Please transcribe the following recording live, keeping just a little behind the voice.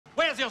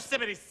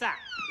Yosemite Sam.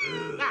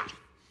 Now,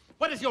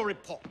 what is your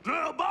report?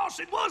 Well, boss,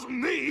 it wasn't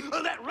me.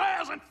 That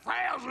razzing,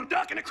 frazzing,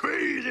 ducking, a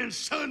crazy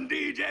son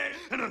DJ,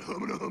 and a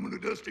humming,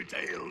 dusty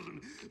tails,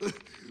 and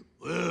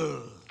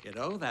well, You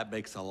know, that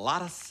makes a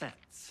lot of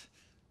sense.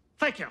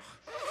 Thank you.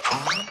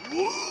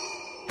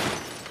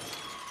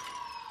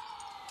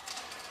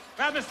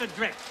 Well, Mr.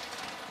 Drake,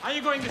 are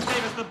you going to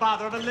save us the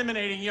bother of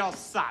eliminating your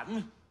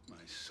son? My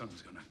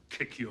son's gonna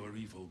kick your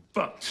evil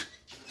butt.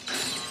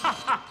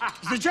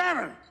 The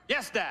jammer!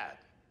 Yes, Dad.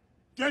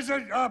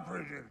 Desert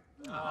operative.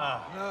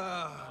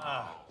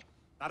 Not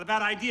a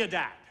bad idea,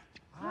 Dad.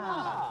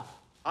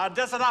 Our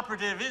desert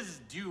operative is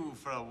due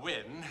for a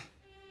win.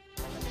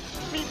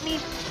 Meep,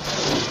 meep.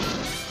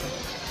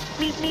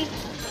 Meep, meep.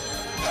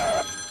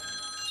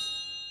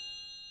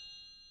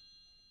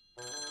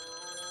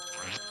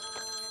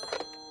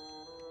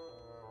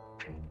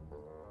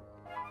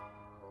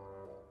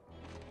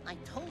 I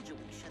told you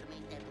we should have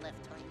made that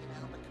left turn in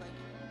Albuquerque.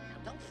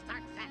 Now don't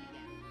start that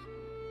again.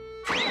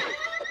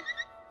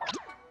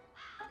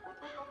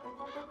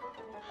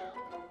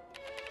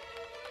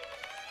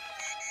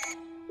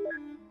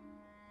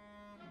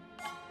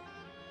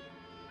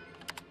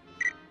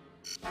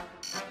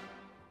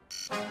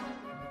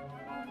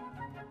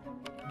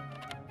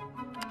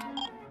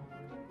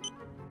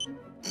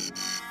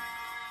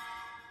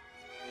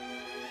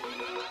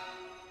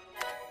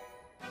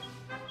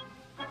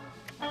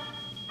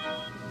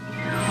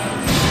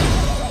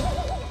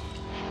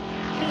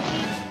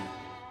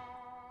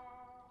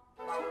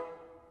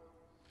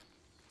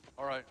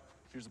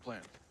 Here's the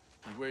plan.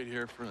 We wait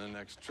here for the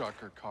next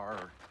truck or car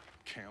or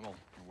camel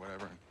or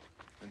whatever, and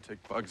then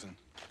take Bugs and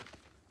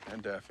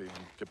Daffy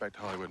and get back to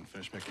Hollywood and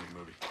finish making the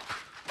movie.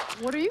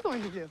 What are you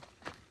going to do?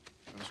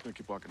 I'm just gonna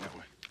keep walking that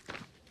way.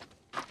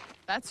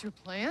 That's your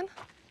plan?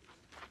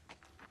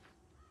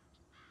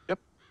 Yep.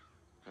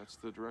 That's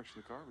the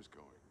direction the car was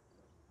going.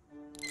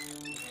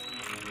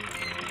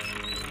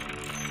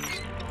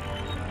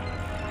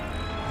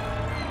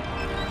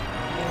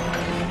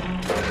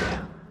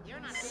 You're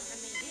not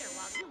taking me here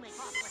while you make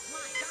off with my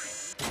diamond.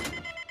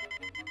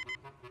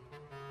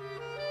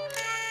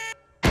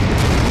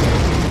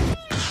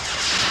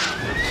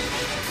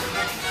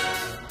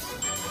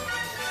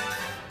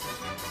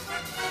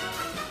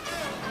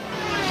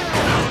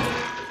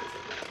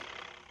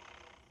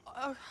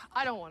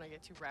 I don't want to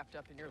get too wrapped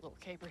up in your little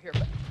caper here,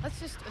 but let's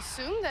just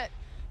assume that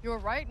you're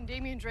right and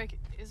Damian Drake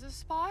is a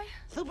spy?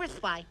 Super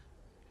spy.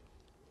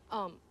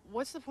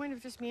 What's the point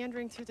of just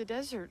meandering through the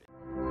desert?